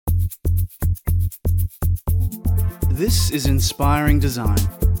This is Inspiring Design,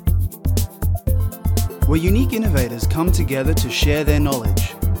 where unique innovators come together to share their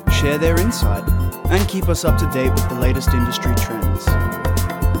knowledge, share their insight, and keep us up to date with the latest industry trends.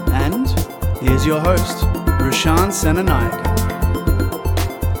 And here's your host, Roshan Senanayake.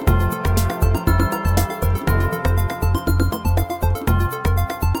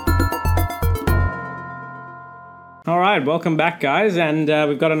 All right, welcome back, guys, and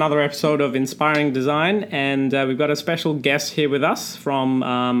we've got another episode of Inspiring Design, and we've got a special guest here with us from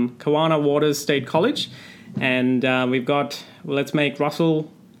Kawana Waters State College, and we've got, let's make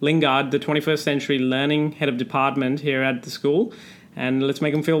Russell Lingard, the 21st Century Learning Head of Department here at the school, and let's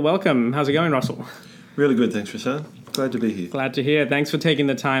make him feel welcome. How's it going, Russell? Really good, thanks, Roshan. Glad to be here. Glad to hear. Thanks for taking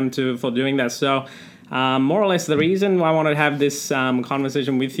the time for doing that. So, more or less, the reason why I wanted to have this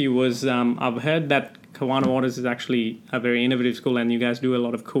conversation with you was I've heard that Kawana Waters is actually a very innovative school and you guys do a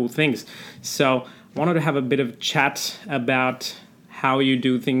lot of cool things. So I wanted to have a bit of chat about how you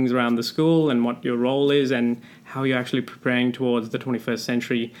do things around the school and what your role is and how you're actually preparing towards the 21st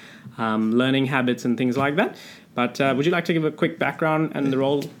century learning habits and things like that. But would you like to give a quick background and the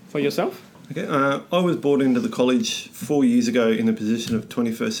role for yourself? Okay, I was brought into the college 4 years ago in the position of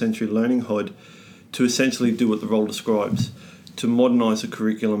 21st Century Learning HOD to essentially do what the role describes, to modernise the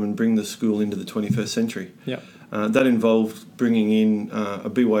curriculum and bring the school into the 21st century. Yeah. That involved bringing in a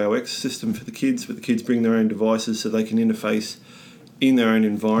BYOX system for the kids, where the kids bring their own devices so they can interface in their own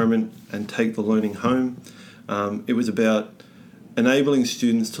environment and take the learning home. It was about enabling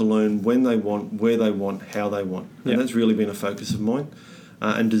students to learn when they want, where they want, how they want. And that's really been a focus of mine.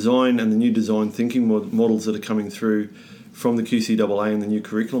 And design and the new design thinking models that are coming through from the QCAA and the new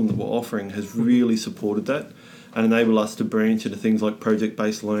curriculum that we're offering has really supported that and enable us to branch into things like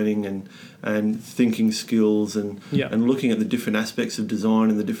project-based learning and thinking skills and looking at the different aspects of design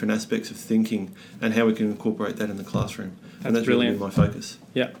and the different aspects of thinking and how we can incorporate that in the classroom. That's brilliant. Really been my focus.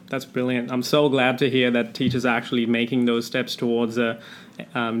 Yeah, that's brilliant. I'm so glad to hear that teachers are actually making those steps towards a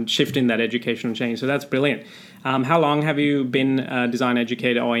shift in that educational change. So that's brilliant. How long have you been a design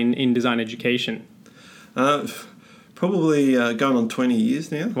educator or in design education? Probably going on 20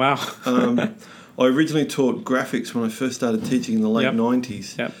 years now. Wow. I originally taught graphics when I first started teaching in the late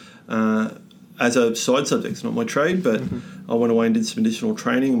 90s as a side subject. It's not my trade, but I went away and did some additional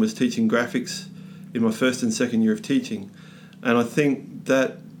training and was teaching graphics in my first and second year of teaching. And I think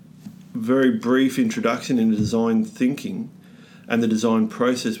that very brief introduction into design thinking and the design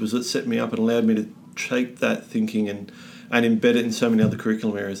process was what set me up and allowed me to take that thinking and embed it in so many other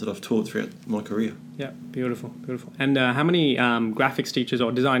curriculum areas that I've taught throughout my career. Yeah, beautiful, beautiful. And how many graphics teachers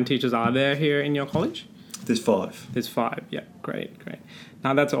or design teachers are there here in your college? There's 5. There's 5, yeah, great.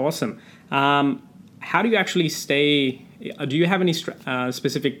 Now that's awesome. How do you actually do you have any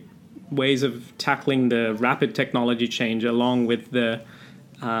specific ways of tackling the rapid technology change along with the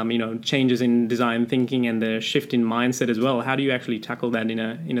changes in design thinking and the shift in mindset as well? How do you actually tackle that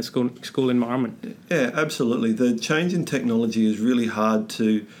in a school environment? Yeah, absolutely. The change in technology is really hard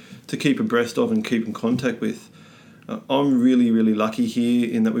to keep abreast of and keep in contact with. I'm really, really lucky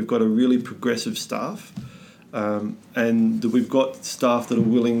here in that we've got a really progressive staff and that we've got staff that are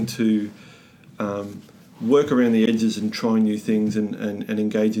willing to work around the edges and try new things and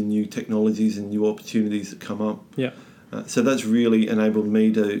engage in new technologies and new opportunities that come up. Yeah. So that's really enabled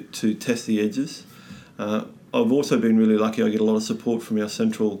me to test the edges. I've also been really lucky. I get a lot of support from our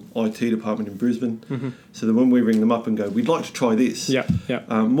central IT department in Brisbane, so that when we ring them up and go, we'd like to try this,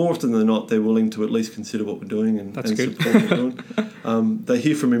 more often than not, they're willing to at least consider what we're doing and support what we're doing. They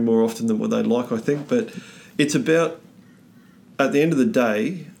hear from me more often than what they'd like, I think, but it's about, at the end of the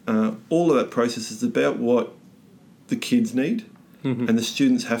day, all of that process is about what the kids need. And the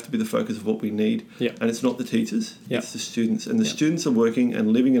students have to be the focus of what we need. And it's not the teachers, it's the students. And the students are working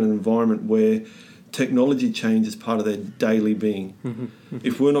and living in an environment where technology change is part of their daily being.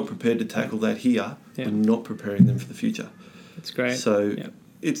 If we're not prepared to tackle that here, we're not preparing them for the future. That's great. So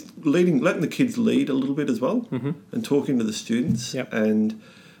it's letting the kids lead a little bit as well and talking to the students and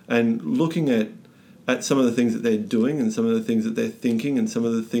looking at some of the things that they're doing and some of the things that they're thinking and some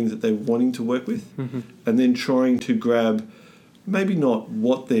of the things that they're wanting to work with and then trying to grab maybe not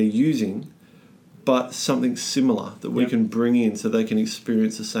what they're using, but something similar that we can bring in so they can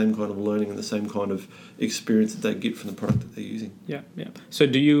experience the same kind of learning and the same kind of experience that they get from the product that they're using. Yeah. So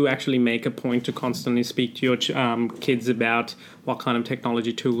do you actually make a point to constantly speak to your kids about what kind of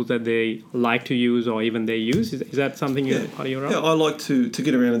technology tools that they like to use or even they use? Is that something you're part of your role? Yeah, I like to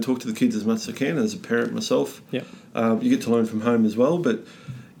get around and talk to the kids as much as I can as a parent myself. Yeah. You get to learn from home as well. But,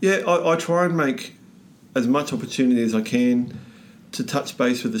 I try and make as much opportunity as I can to touch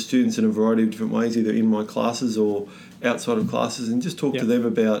base with the students in a variety of different ways, either in my classes or outside of classes, and just talk to them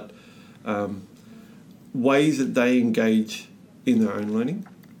about ways that they engage in their own learning.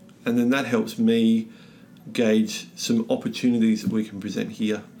 And then that helps me gauge some opportunities that we can present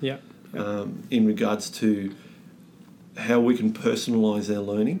here in regards to how we can personalise their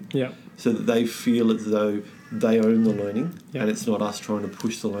learning so that they feel as though they own the learning and it's not us trying to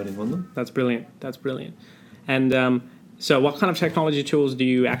push the learning on them. That's brilliant. And so what kind of technology tools do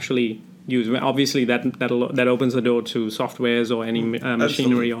you actually use? Obviously, that opens the door to softwares or any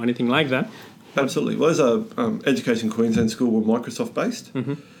machinery or anything like that. Absolutely. Well, as a Education Queensland school, we're Microsoft based.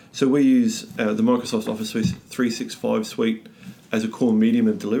 So we use the Microsoft Office 365 suite as a core medium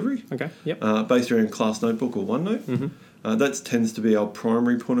of delivery. Okay. Yep. Based around Class Notebook or OneNote. That tends to be our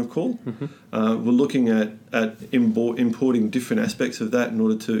primary point of call. We're looking at importing different aspects of that in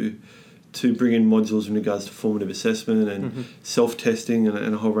order to bring in modules in regards to formative assessment and self-testing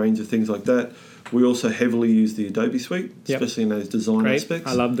and a whole range of things like that. We also heavily use the Adobe Suite, especially in those design aspects.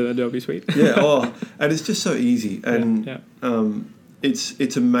 I love the Adobe Suite. And it's just so easy. And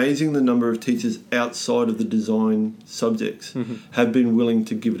it's amazing the number of teachers outside of the design subjects have been willing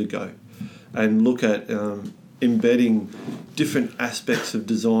to give it a go and look at embedding different aspects of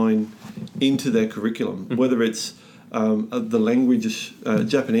design into their curriculum, whether it's the language,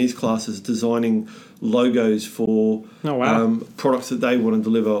 Japanese classes designing logos for products that they want to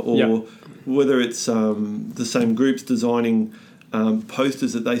deliver, or whether it's the same groups designing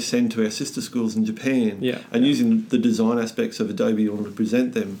posters that they send to our sister schools in Japan and using the design aspects of Adobe in order to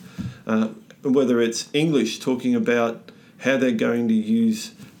present them, whether it's English talking about how they're going to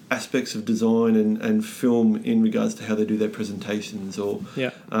use aspects of design and film in regards to how they do their presentations, or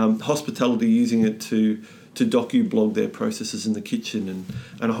hospitality using it to docu-blog their processes in the kitchen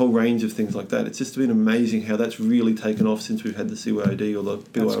and a whole range of things like that. It's just been amazing how that's really taken off since we've had the CYOD or the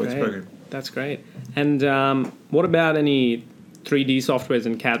BYOX program. That's great. And what about any 3D softwares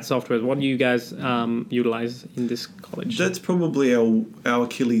and CAD softwares? What do you guys utilize in this college? That's probably our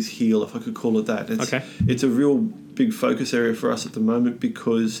Achilles heel, if I could call it that. It's a real big focus area for us at the moment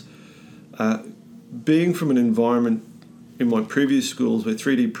because being from an environment in my previous schools where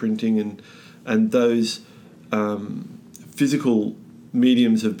 3D printing and those physical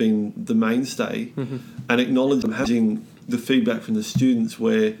mediums have been the mainstay, and acknowledging the feedback from the students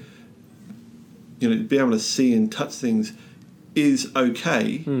where, be able to see and touch things is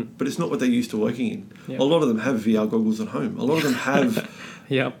okay, but it's not what they're used to working in. A lot of them have VR goggles at home. A lot of them have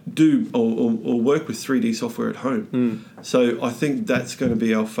do or work with 3D software at home. So I think that's going to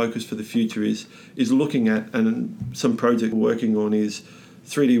be our focus for the future is looking at, and some project we're working on is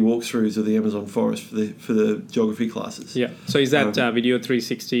 3D walkthroughs of the Amazon forest for the geography classes. So is that video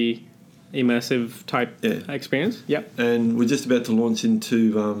 360 immersive type experience? And we're just about to launch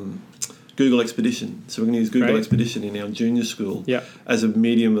into Google Expedition. So we're going to use Google Expedition in our junior school as a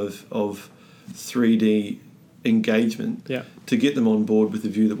medium of 3D engagement to get them on board with the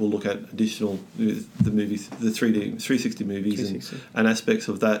view that we'll look at additional the 360 movies and aspects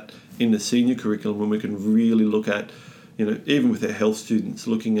of that in the senior curriculum, when we can really look at, even with our health students,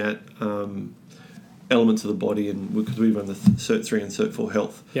 looking at elements of the body, and because we run the Cert 3 and Cert 4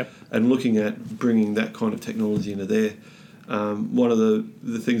 health, and looking at bringing that kind of technology into there. One of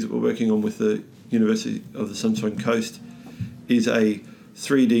the things that we're working on with the University of the Sunshine Coast is a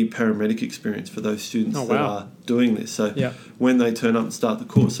 3D paramedic experience for those students that are doing this. So when they turn up and start the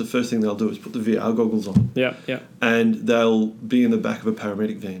course, the first thing they'll do is put the VR goggles on. And they'll be in the back of a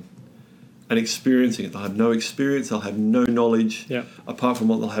paramedic van and experiencing it. They'll have no experience, they'll have no knowledge apart from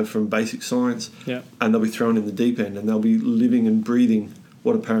what they'll have from basic science, and they'll be thrown in the deep end and they'll be living and breathing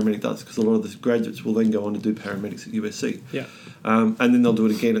what a paramedic does, because a lot of the graduates will then go on to do paramedics at USC. And then they'll do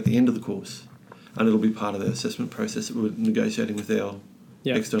it again at the end of the course, and it'll be part of the assessment process that we're negotiating with our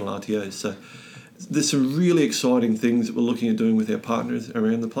external RTOs. So there's some really exciting things that we're looking at doing with our partners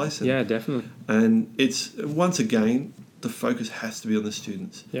around the place. And, definitely. And it's, once again, the focus has to be on the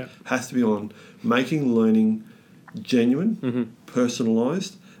students. Has to be on making learning genuine,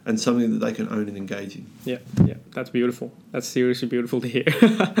 personalised, and something that they can own and engage in. That's beautiful. That's seriously beautiful to hear.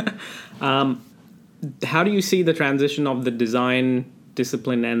 How do you see the transition of the design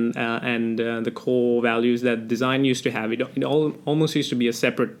discipline and the core values that design used to have? It almost used to be a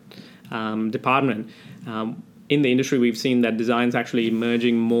separate department. In the industry, we've seen that design's actually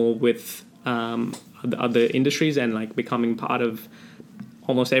merging more with other industries and like becoming part of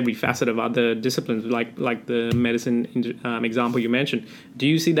almost every facet of other disciplines, like the medicine example you mentioned. Do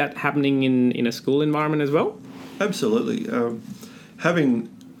you see that happening in a school environment as well? Absolutely. Having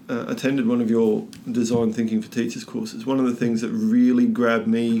attended one of your Design Thinking for Teachers courses, one of the things that really grabbed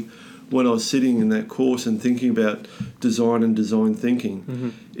me when I was sitting in that course and thinking about design and design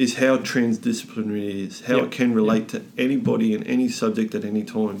thinking is how transdisciplinary it is, how it can relate to anybody in any subject at any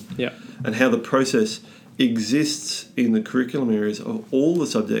time, and how the process exists in the curriculum areas of all the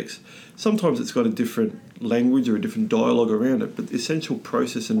subjects. Sometimes it's got a different language or a different dialogue around it, but the essential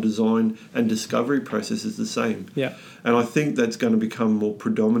process and design and discovery process is the same. And I think that's going to become more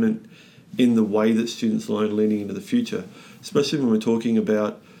predominant in the way that students learn leading into the future, especially when we're talking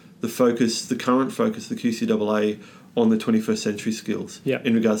about the current focus, the QCAA, on the 21st century skills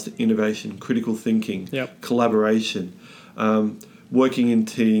in regards to innovation, critical thinking, collaboration, working in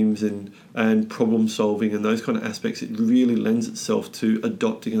teams and problem solving and those kind of aspects. It really lends itself to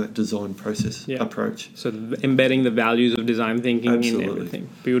adopting that design process approach. So embedding the values of design thinking in everything.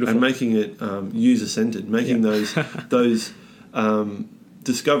 Beautiful. And making it user-centered, making those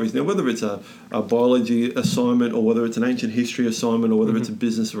discoveries. Now, whether it's a biology assignment or whether it's an ancient history assignment or whether it's a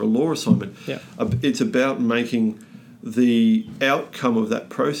business or a law assignment, it's about making the outcome of that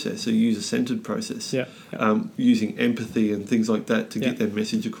process a user-centered process, using empathy and things like that to get their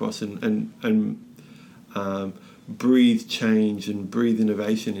message across and breathe change and breathe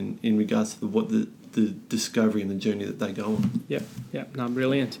innovation in regards to what the discovery and the journey that they go on. No,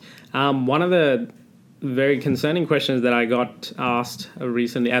 brilliant. One of the very concerning questions that I got asked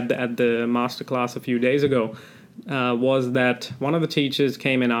recently at the masterclass a few days ago was that one of the teachers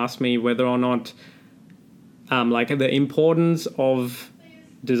came and asked me whether or not like the importance of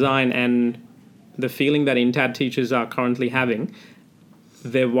design and the feeling that INTAD teachers are currently having.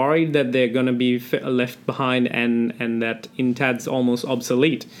 They're worried that they're going to be left behind and that INTAD's almost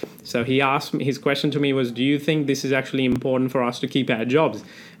obsolete. So he asked me, his question to me was, do you think this is actually important for us to keep our jobs?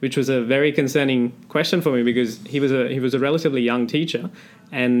 Which was a very concerning question for me because he was a relatively young teacher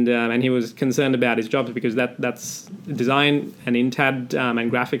and he was concerned about his jobs because that's design and INTAD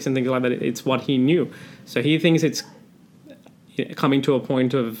and graphics and things like that. It's what he knew. So he thinks it's coming to a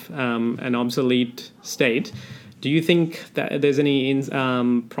point of an obsolete state. Do you think that there's any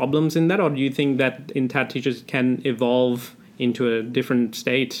problems in that, or do you think that INTAD teachers can evolve into a different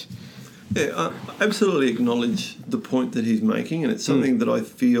state? Yeah, I absolutely acknowledge the point that he's making, and it's something that I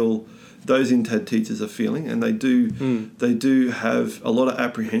feel those INTAD teachers are feeling, and they do have a lot of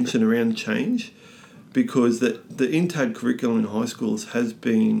apprehension around change because the INTAD curriculum in high schools has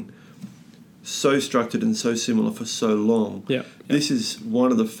been so structured and so similar for so long. This is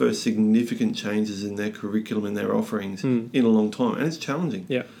one of the first significant changes in their curriculum and their offerings in a long time, and it's challenging.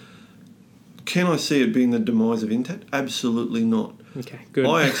 Can I see it being the demise of INTAD? Absolutely not. Okay, good.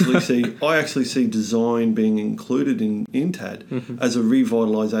 I actually see design being included in INTAD as a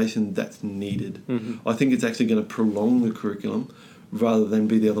revitalisation that's needed. I think it's actually going to prolong the curriculum rather than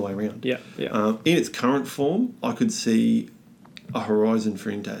be the other way around. In its current form, I could see a horizon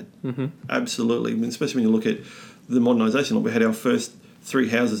for INTAD. Absolutely. I mean, especially when you look at the modernisation. Like we had our first 3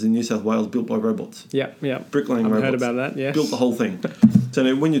 houses in New South Wales built by robots. Bricklaying robots. I've heard about that, yes. Built the whole thing. So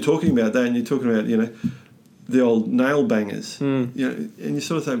now when you're talking about that and you're talking about, the old nail bangers, and you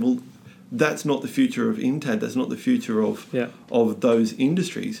sort of say, well, that's not the future of INTAD. That's not the future of those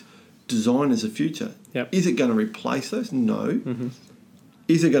industries. Design is the future. Is it going to replace those? No.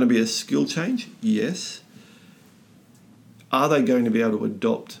 Is it going to be a skill change? Yes. Are they going to be able to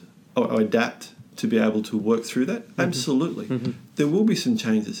adapt to be able to work through that? Absolutely. There will be some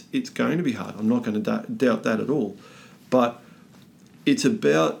changes. It's going to be hard. I'm not going to doubt that at all. But it's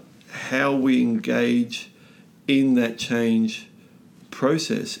about how we engage in that change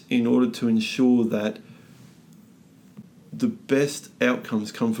process in order to ensure that the best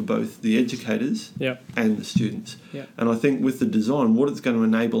outcomes come for both the educators and the students. And I think with the design, what it's going to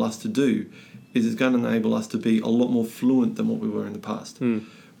enable us to do is it's going to enable us to be a lot more fluent than what we were in the past.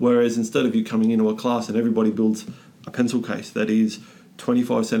 Whereas instead of you coming into a class and everybody builds a pencil case that is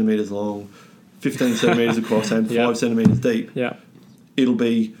 25 centimetres long, 15 centimetres across and 5 centimetres deep, it'll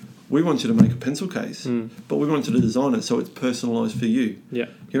be, we want you to make a pencil case, but we want you to design it so it's personalised for you.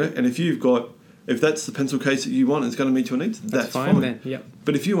 And if that's the pencil case that you want, it's going to meet your needs. That's fine. Then.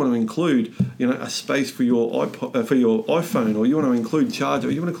 But if you want to include, a space for your for your iPhone, or you want to include charger,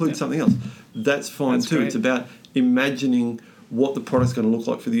 or you want to include something else, that's fine too. Great. It's about imagining what the product's going to look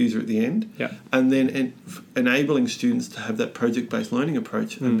like for the user at the end, and then enabling students to have that project-based learning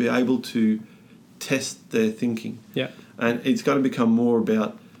approach and be able to test their thinking. And it's going to become more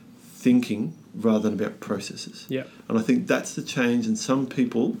about thinking rather than about processes. And I think that's the change, and some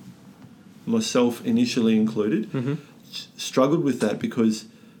people, myself initially included, struggled with that because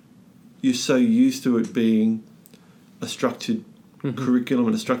you're so used to it being a structured curriculum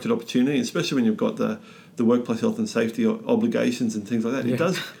and a structured opportunity, especially when you've got the workplace health and safety obligations and things like that.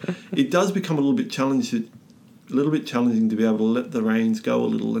 It does become a little bit challenging to be able to let the reins go a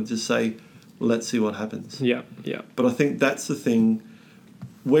little and just say, let's see what happens. Yeah. But I think that's the thing.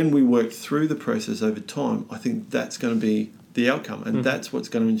 When we work through the process over time, I think that's going to be the outcome, and that's what's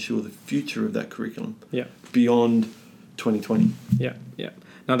going to ensure the future of that curriculum beyond 2020. Yeah.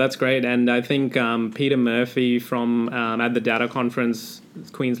 No, that's great. And I think Peter Murphy from at the Data Conference,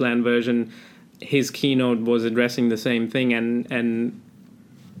 Queensland version, his keynote was addressing the same thing, and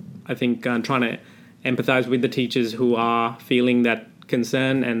I think trying to empathize with the teachers who are feeling that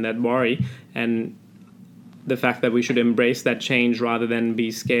concern and that worry, and the fact that we should embrace that change rather than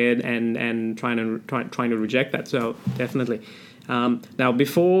be scared and trying to reject that. So definitely. Now,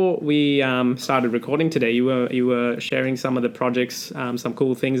 before we started recording today, you were sharing some of the projects, some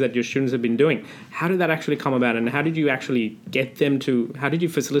cool things that your students have been doing. How did that actually come about, and how did you actually get them to? How did you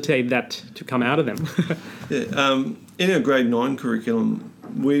facilitate that to come out of them? In our grade 9 curriculum,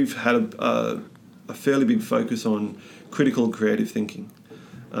 we've had a fairly big focus on critical and creative thinking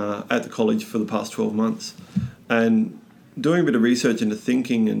at the college for the past 12 months, and doing a bit of research into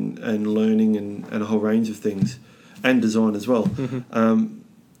thinking and learning and a whole range of things. And design as well.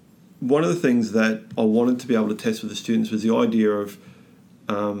 One of the things that I wanted to be able to test with the students was the idea of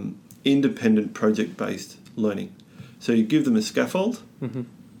independent project-based learning. So you give them a scaffold,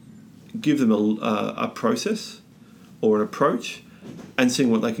 give them a process or an approach, and seeing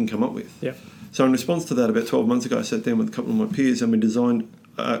what they can come up with. Yeah. So in response to that, about 12 months ago, I sat down with a couple of my peers and we designed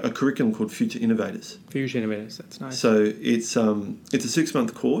a curriculum called Future Innovators. Future Innovators, that's nice. So it's a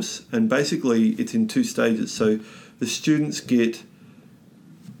 6-month course, and basically it's in 2 stages. So the students get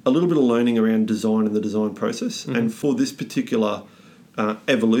a little bit of learning around design and the design process. And for this particular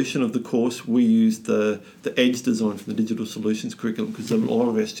evolution of the course, we used the EDGE design from the Digital Solutions curriculum, because a lot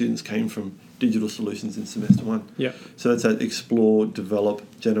of our students came from Digital Solutions in semester 1. Yeah. So that's that explore, develop,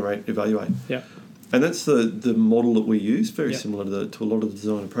 generate, evaluate. Yeah. And that's the model that we use, very similar to a lot of the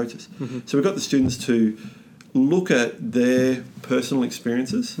design approaches. So we got the students to look at their personal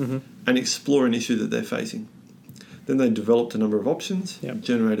experiences and explore an issue that they're facing. Then they developed a number of options,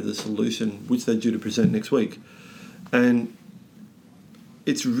 generated a solution, which they're due to present next week. And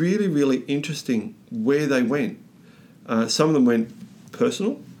it's really, really interesting where they went. Some of them went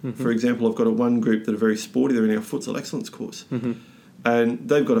personal. For example, I've got one group that are very sporty. They're in our Futsal Excellence course. And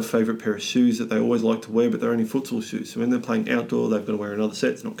they've got a favourite pair of shoes that they always like to wear, but they're only futsal shoes. So when they're playing outdoor, they've got to wear another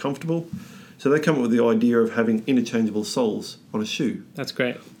set. It's not comfortable. So they come up with the idea of having interchangeable soles on a shoe. That's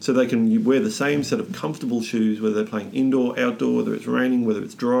great. So they can wear the same set of comfortable shoes, whether they're playing indoor, outdoor, whether it's raining, whether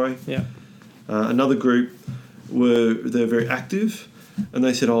it's dry. Yeah. Another group they're very active, and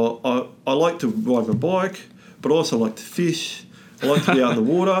they said, I like to ride my bike, but I also like to fish. I like to be out in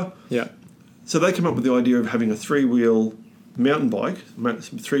the water. Yeah. So they came up with the idea of having a 3-wheel mountain bike,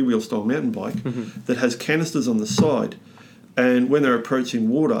 3-wheel style mountain bike that has canisters on the side, and when they're approaching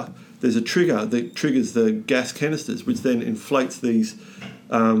water, there's a trigger that triggers the gas canisters, which then inflates these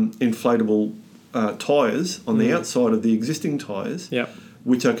inflatable tyres on the outside of the existing tyres,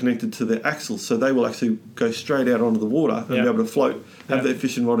 which are connected to the axles, so they will actually go straight out onto the water and be able to float, have their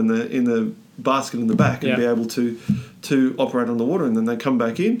fishing rod in the basket in the back, and be able to operate on the water, and then they come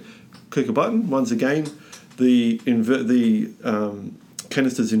back in, click a button, once again the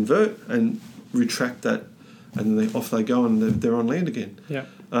canisters invert and retract that, and then off they go, and they're on land again. Yeah.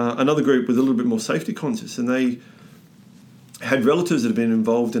 Another group was a little bit more safety conscious, and they had relatives that had been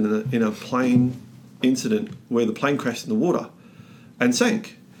involved in a plane incident where the plane crashed in the water and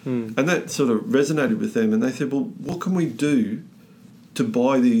sank. And that sort of resonated with them, and they said, well, what can we do to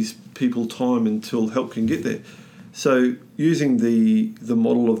buy these people time until help can get there? So using the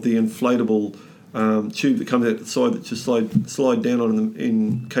model of the inflatable tube that comes out the side that just slide down on them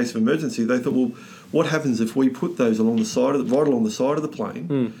in case of emergency, they thought, well, what happens if we put those right along the side of the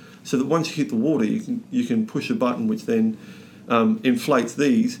plane, so that once you hit the water, you can push a button which then inflates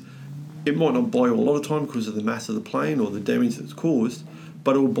these. It might not buy you a lot of time because of the mass of the plane or the damage that's caused,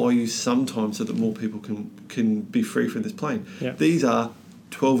 but it will buy you some time so that more people can be free from this plane. Yeah. These are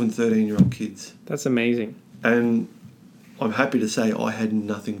 12 and 13-year-old kids. That's amazing. And I'm happy to say I had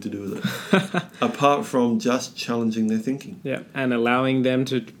nothing to do with it, apart from just challenging their thinking. Yeah, and allowing them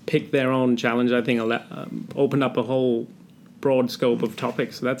to pick their own challenge, I think, opened up a whole broad scope of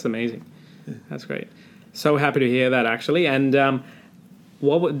topics. So that's amazing. Yeah. That's great. So happy to hear that, actually. And do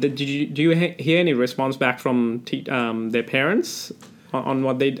you hear any response back from their parents on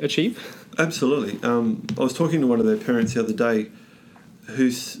what they achieve? Absolutely. I was talking to one of their parents the other day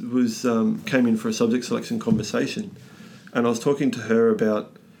who came in for a subject selection conversation. And I was talking to her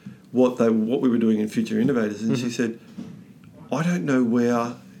about what we were doing in Future Innovators, and she said, I don't know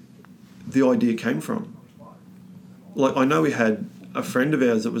where the idea came from. Like, I know we had a friend of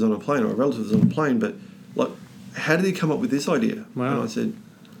ours that was on a plane, or a relative was on a plane, but like, how did he come up with this idea? Wow. And I said,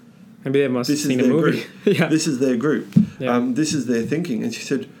 maybe they must have this is seen a their movie. group. Yeah. This is their group. Yeah. This is their thinking. And she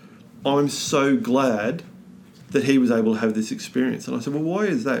said, I'm so glad that he was able to have this experience. And I said, well, why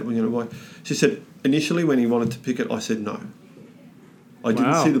is that? Well, why? She said, initially when he wanted to pick it, I said no. I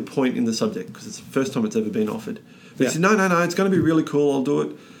didn't Wow. see the point in the subject because it's the first time it's ever been offered. But Yeah. he said, no, it's going to be really cool. I'll do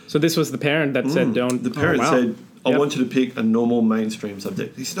it. So this was the parent that said, don't. The parent said, I Yep. want you to pick a normal mainstream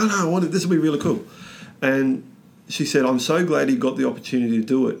subject. He said, no, this will be really cool. And she said, I'm so glad he got the opportunity to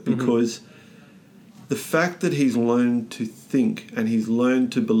do it because the fact that he's learned to think and he's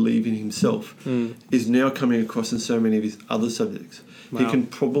learned to believe in himself is now coming across in so many of his other subjects. He Wow. can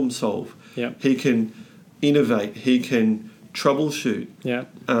problem solve. Yep. He can innovate. He can troubleshoot. Yeah.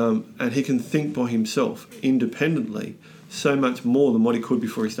 And he can think by himself independently so much more than what he could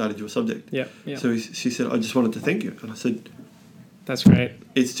before he started your subject. Yeah. Yeah. So she said, I just wanted to thank you. And I said, That's great.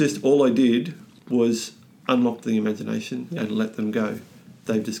 it's just all I did was unlock the imagination and let them go.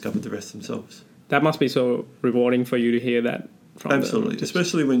 They've discovered the rest themselves. That must be so rewarding for you to hear that from Absolutely, them.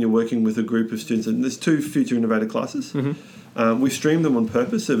 especially when you're working with a group of students. And there's 2 Future Innovator classes. We streamed them on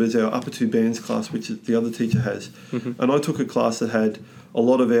purpose. There was our Upper 2 Bands class, which the other teacher has. And I took a class that had a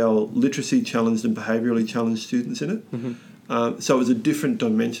lot of our literacy challenged and behaviourally challenged students in it. So it was a different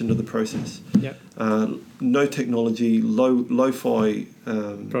dimension of the process. Yeah. No technology, lo-fi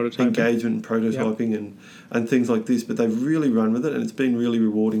Prototyping. engagement, prototyping and things like this. But they've really run with it, and it's been really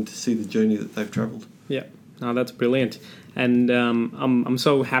rewarding to see the journey that they've travelled. Yeah. No, that's brilliant. And I'm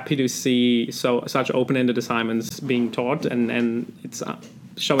so happy to see such open-ended assignments being taught and it's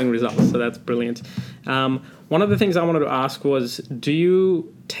showing results. So that's brilliant. One of the things I wanted to ask was, do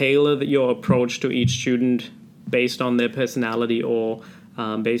you tailor your approach to each student based on their personality or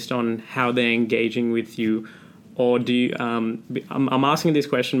based on how they're engaging with you? Or do you, I'm asking this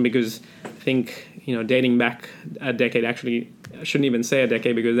question because I think, dating back a decade, actually, I shouldn't even say a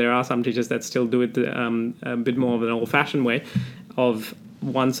decade because there are some teachers that still do it a bit more of an old-fashioned way of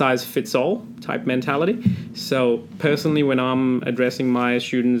one-size-fits-all type mentality. So personally, when I'm addressing my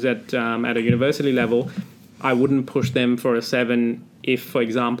students at a university level, I wouldn't push them for a 7 if, for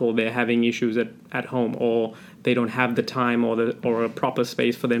example, they're having issues at home or they don't have the time or a proper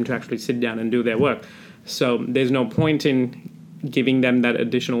space for them to actually sit down and do their work. So there's no point in giving them that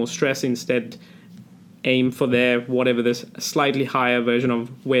additional stress. Instead, aim for whatever this slightly higher version of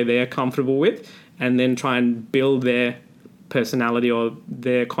where they're comfortable with, and then try and build their personality or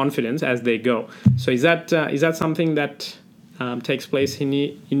their confidence as they go. So is that something that takes place in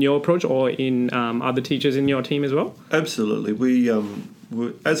your approach or in other teachers in your team as well? Absolutely. We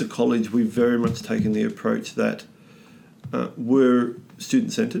as a college, we've very much taken the approach that we're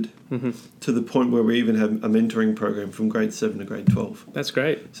student-centred to the point where we even have a mentoring program from grade 7 to grade 12. That's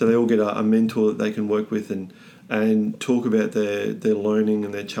great. So they all get a mentor that they can work with and talk about their learning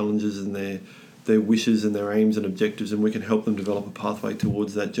and their challenges and their wishes and their aims and objectives, and we can help them develop a pathway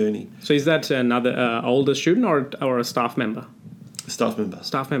towards that journey. So is that another older student or a staff member? Staff member.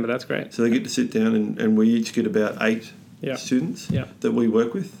 Staff member, that's great. So they get to sit down and we each get about 8 students that we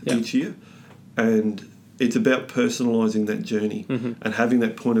work with each year. And it's about personalising that journey and having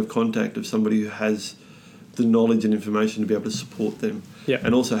that point of contact of somebody who has the knowledge and information to be able to support them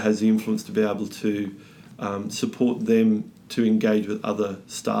and also has the influence to be able to support them to engage with other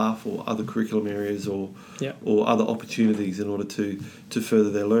staff or other curriculum areas or other opportunities in order to further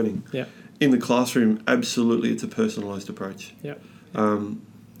their learning. Yeah. In the classroom, absolutely, it's a personalised approach. Yeah. Down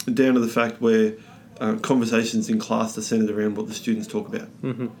to the fact where conversations in class are centred around what the students talk about.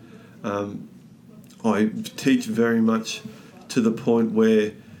 I teach very much to the point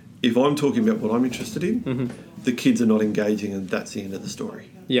where if I'm talking about what I'm interested in, the kids are not engaging, and that's the end of the story.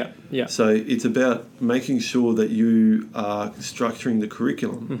 Yeah, yeah. So it's about making sure that you are structuring the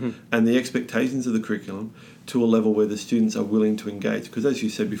curriculum and the expectations of the curriculum to a level where the students are willing to engage. Because as you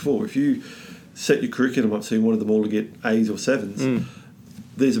said before, if you set your curriculum up so you wanted them all to get A's or 7s,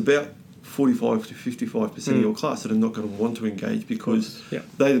 there's about 45 to 55% of your class that are not going to want to engage because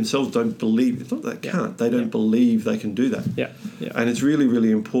they themselves don't believe. It's not that they can't. They don't believe they can do that. Yeah, yeah. And it's really,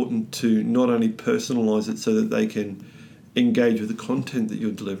 really important to not only personalise it so that they can engage with the content that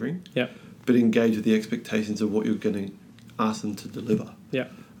you're delivering, but engage with the expectations of what you're going to ask them to deliver. Yeah.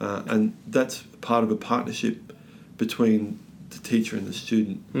 And that's part of a partnership between the teacher and the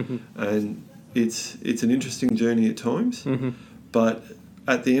student. And it's an interesting journey at times, but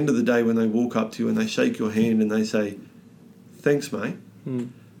at the end of the day, when they walk up to you and they shake your hand and they say, thanks, mate.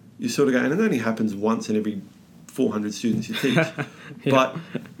 You sort of go, and it only happens once in every 400 students you teach. But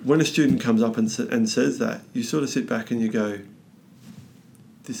when a student comes up and says that, you sort of sit back and you go,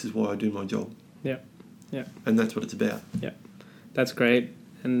 this is why I do my job. Yeah. And that's what it's about. Yeah, that's great.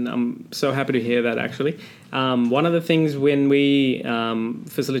 And I'm so happy to hear that, actually. One of the things when we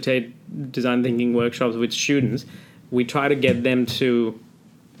facilitate design thinking workshops with students, we try to get them to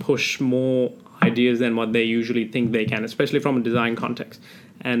push more ideas than what they usually think they can, especially from a design context.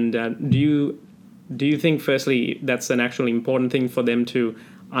 And do you think, firstly, that's an actually important thing for them to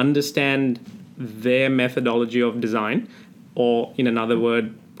understand their methodology of design, or in another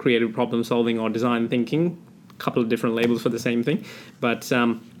word, creative problem solving or design thinking, a couple of different labels for the same thing, but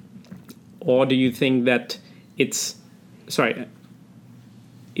or do you think that is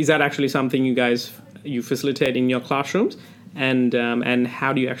that actually something you facilitate in your classrooms, and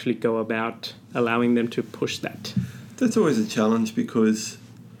how do you actually go about allowing them to push that? That's always a challenge, because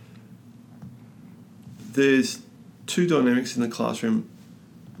there's two dynamics in the classroom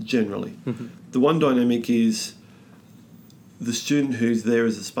generally. The one dynamic is the student who's there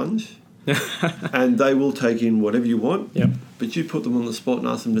as a sponge, and they will take in whatever you want, but you put them on the spot and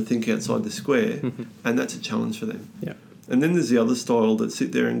ask them to think outside the square, and that's a challenge for them. And then there's the other style that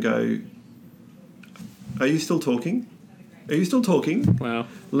sit there and go, are you still talking? Are you still talking? Wow.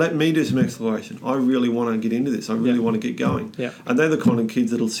 Let me do some exploration. I really want to get into this. I really want to get going. And they're the kind of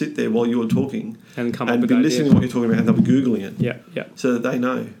kids that'll sit there while you're talking and be listening to what you're talking about, and they'll be Googling it. So that they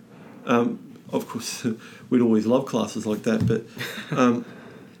know. Of course, we'd always love classes like that, but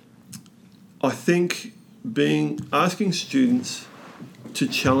I think asking students to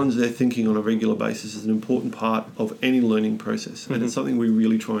challenge their thinking on a regular basis is an important part of any learning process, and it's something we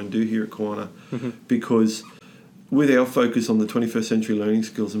really try and do here at Kawana, because with our focus on the 21st century learning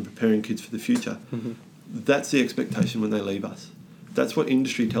skills and preparing kids for the future, that's the expectation when they leave us. That's what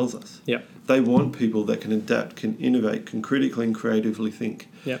industry tells us. They want people that can adapt, can innovate, can critically and creatively think,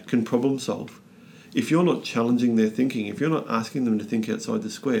 can problem solve. If you're not challenging their thinking, if you're not asking them to think outside the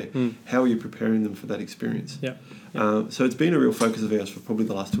square, how are you preparing them for that experience? So it's been a real focus of ours for probably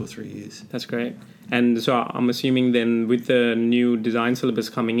the last 2 or 3 years. That's great. And so I'm assuming then with the new design syllabus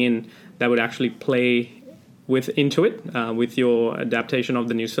coming in, that would actually play into it with your adaptation of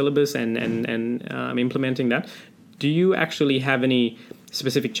the new syllabus and implementing that. Do you actually have any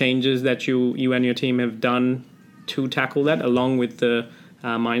specific changes that you and your team have done to tackle that, along with the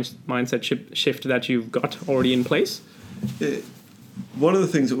mindset shift that you've got already in place? One of the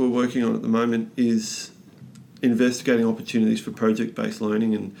things that we're working on at the moment is investigating opportunities for project-based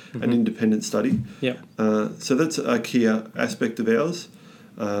learning and independent study. So that's a key aspect of ours.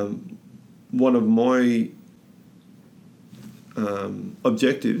 One of my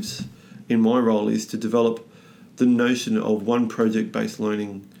objectives in my role is to develop the notion of one project-based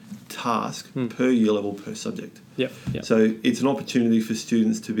learning task per year level per subject. So it's an opportunity for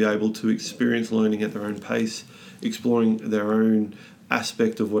students to be able to experience learning at their own pace, exploring their own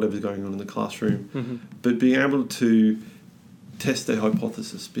aspect of whatever's going on in the classroom, but being able to test their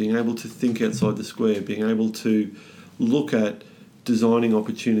hypothesis, being able to think outside the square, being able to look at designing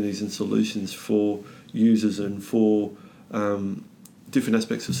opportunities and solutions for users and for different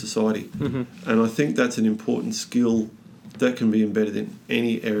aspects of society. And I think that's an important skill that can be embedded in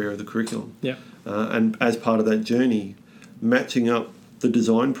any area of the curriculum. And as part of that journey, matching up the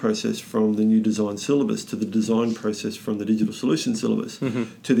design process from the new design syllabus to the design process from the digital solution syllabus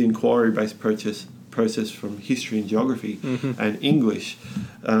to the inquiry-based process from history and geography and English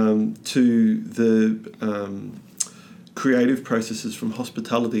to the creative processes from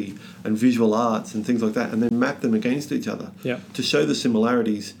hospitality and visual arts and things like that, and then map them against each other to show the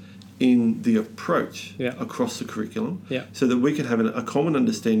similarities in the approach across the curriculum, so that we can have a common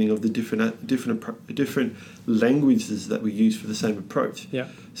understanding of the different languages that we use for the same approach.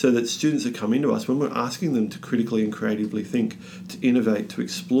 So that students that come into us, when we're asking them to critically and creatively think, to innovate, to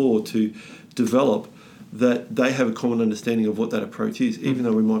explore, to develop, that they have a common understanding of what that approach is, even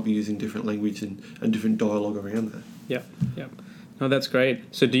though we might be using different language and different dialogue around that. No, that's great.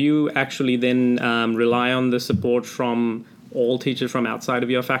 So do you actually then rely on the support from all teachers from outside of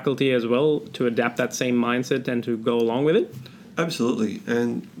your faculty as well to adapt that same mindset and to go along with it? Absolutely.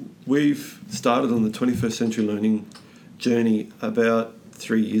 And we've started on the 21st century learning journey about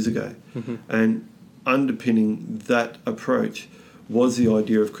 3 years ago. And underpinning that approach was the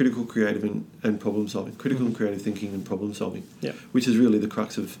idea of critical, creative and problem solving, critical and creative thinking and problem solving, which is really the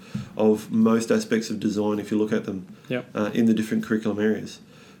crux of most aspects of design if you look at them in the different curriculum areas.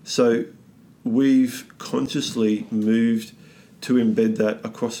 So we've consciously moved to embed that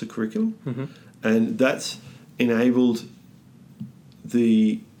across the curriculum, and that's enabled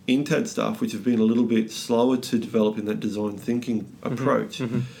the INTAD staff, which have been a little bit slower to develop in that design thinking approach,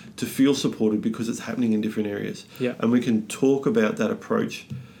 to feel supported because it's happening in different areas. Yeah. And we can talk about that approach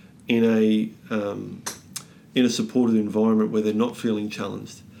in a supported environment where they're not feeling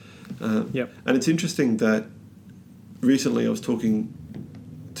challenged. And it's interesting that recently I was talking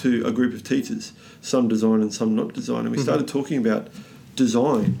to a group of teachers, some design and some not design, and we started talking about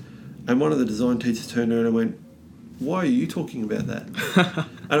design, and one of the design teachers turned around and went, "Why are you talking about that?"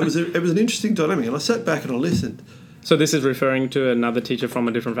 And it was an interesting dynamic, and I sat back and I listened. So this is referring to another teacher from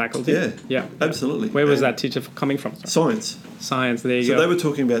a different faculty? Yeah, absolutely. Where was that teacher coming from? Sorry. Science, there you go. So they were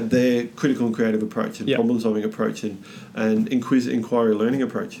talking about their critical and creative approach and problem-solving approach and inquiry learning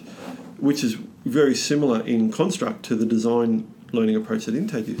approach, which is very similar in construct to the design learning approach that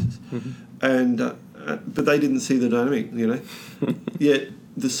INTAD uses. And but they didn't see the dynamic, Yet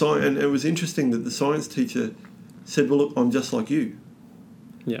and it was interesting that the science teacher said, "Well, look, I'm just like you."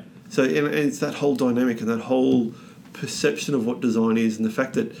 Yeah. So and it's that whole dynamic and that whole perception of what design is, and the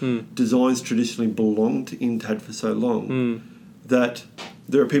fact that designs traditionally belonged to INTAD for so long that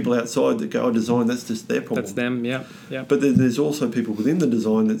there are people outside that go, "Oh, design, that's just their problem." That's them, yeah. But then there's also people within the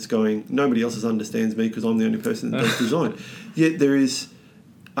design that's going, "Nobody else understands me because I'm the only person that does design." Yet there is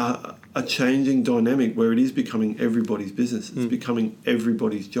a changing dynamic where it is becoming everybody's business. It's becoming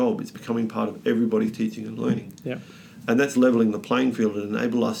everybody's job. It's becoming part of everybody's teaching and learning. Yeah. And that's levelling the playing field and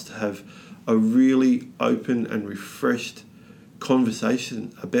enable us to have a really open and refreshed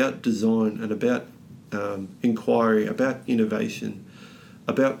conversation about design and about inquiry, about innovation,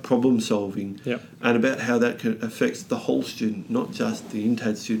 about problem solving, and about how that affects the whole student, not just the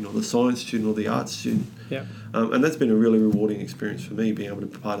INTAD student or the science student or the arts student. Yeah. And that's been a really rewarding experience for me, being able to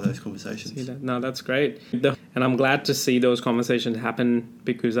be part of those conversations. See that? No, that's great. And I'm glad to see those conversations happen,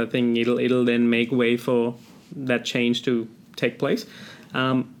 because I think it'll then make way for that change to take place.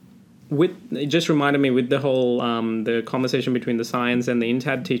 It just reminded me with the whole the conversation between the science and the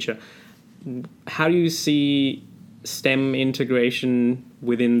INTAD teacher. How do you see STEM integration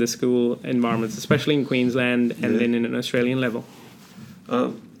within the school environments, especially in Queensland and then in an Australian level?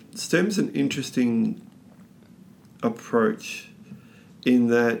 STEM's an interesting approach in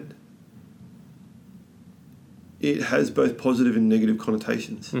that it has both positive and negative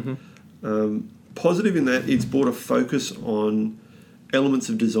connotations. Positive in that it's brought a focus on elements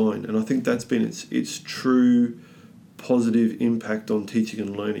of design, and I think that's been its true positive impact on teaching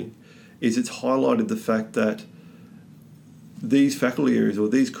and learning. It's highlighted the fact that these faculty areas or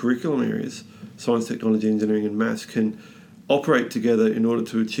these curriculum areas, science, technology, engineering and maths, can operate together in order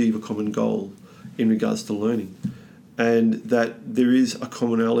to achieve a common goal in regards to learning, and that there is a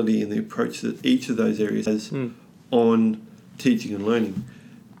commonality in the approach that each of those areas has on teaching and learning.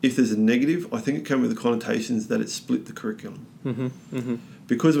 If there's a negative, I think it came with the connotations that it split the curriculum.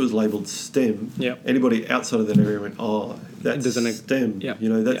 Because it was labelled STEM, anybody outside of that area went, "Oh, that's STEM,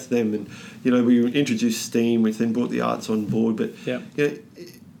 that's them." And, we introduced STEAM, which then brought the arts on board, but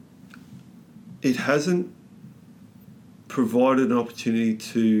it hasn't provided an opportunity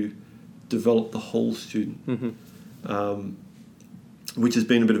to develop the whole student, which has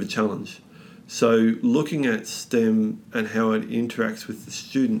been a bit of a challenge. So looking at STEM and how it interacts with the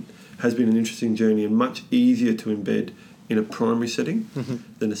student has been an interesting journey and much easier to embed in a primary setting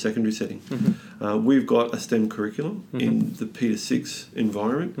than a secondary setting. We've got a STEM curriculum in the Peter 6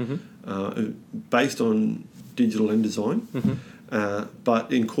 environment based on digital and design,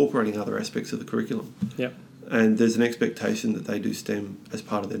 but incorporating other aspects of the curriculum. And there's an expectation that they do STEM as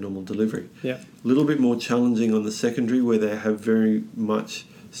part of their normal delivery. A little bit more challenging on the secondary, where they have very much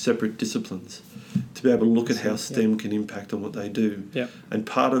separate disciplines, to be able to look at how STEM can impact on what they do. And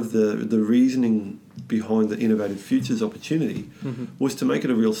part of the reasoning behind the Innovative Futures opportunity was to make it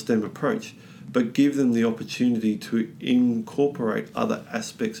a real STEM approach, but give them the opportunity to incorporate other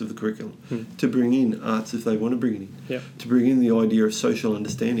aspects of the curriculum, to bring in arts if they want to bring it in, to bring in the idea of social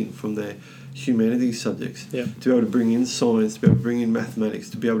understanding from their humanities subjects, to be able to bring in science, to be able to bring in mathematics,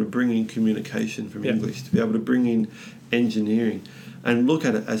 to be able to bring in communication from English, to be able to bring in engineering, and look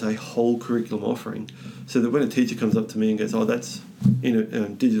at it as a whole curriculum offering, so that when a teacher comes up to me and goes, "Oh, that's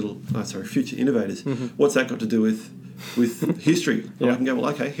future innovators. What's that got to do with history?" I can go, "Well,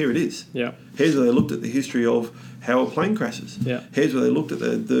 okay, here it is. Here's where they looked at the history of how a plane crashes. Here's where they looked at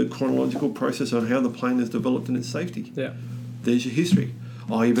the chronological process on how the plane is developed and its safety. There's your history.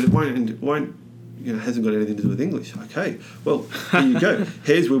 Oh, yeah, but it won't hasn't got anything to do with English. Okay, well, here you go.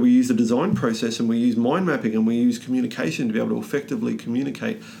 Here's where we use the design process, and we use mind mapping, and we use communication to be able to effectively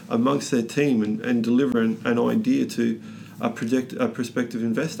communicate amongst their team and deliver an idea to a prospective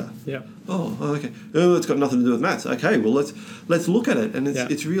investor. Yeah. Oh, okay. Oh, it's got nothing to do with maths. Okay, well let's look at it, and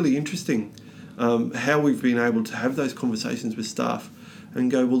it's really interesting how we've been able to have those conversations with staff and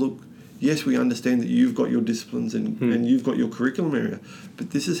go, well, look, yes, we understand that you've got your disciplines and you've got your curriculum area,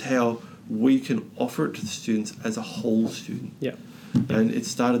 but this is how we can offer it to the students as a whole student. Yeah. And it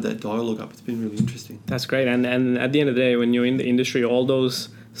started that dialogue up. It's been really interesting. That's great. And at the end of the day, when you're in the industry, all those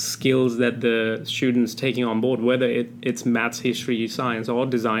skills that the students taking on board, whether it's maths, history, science, or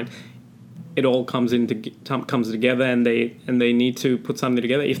design, it all comes together, and they need to put something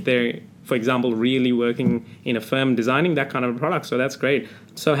together if they're, for example, really working in a firm designing that kind of a product. So that's great.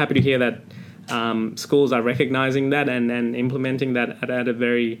 So happy to hear that schools are recognizing that and implementing that at a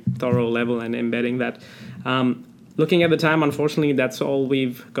very thorough level and embedding that. Looking at the time, unfortunately, that's all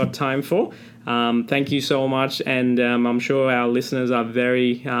we've got time for. Thank you so much, and I'm sure our listeners are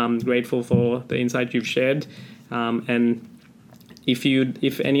very grateful for the insight you've shared. And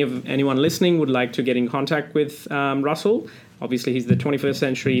if anyone listening would like to get in contact with Russell, obviously he's the 21st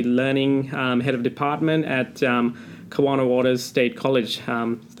Century Learning Head of Department at Kawana Waters State College.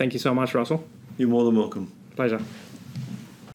 Thank you so much, Russell. You're more than welcome. Pleasure.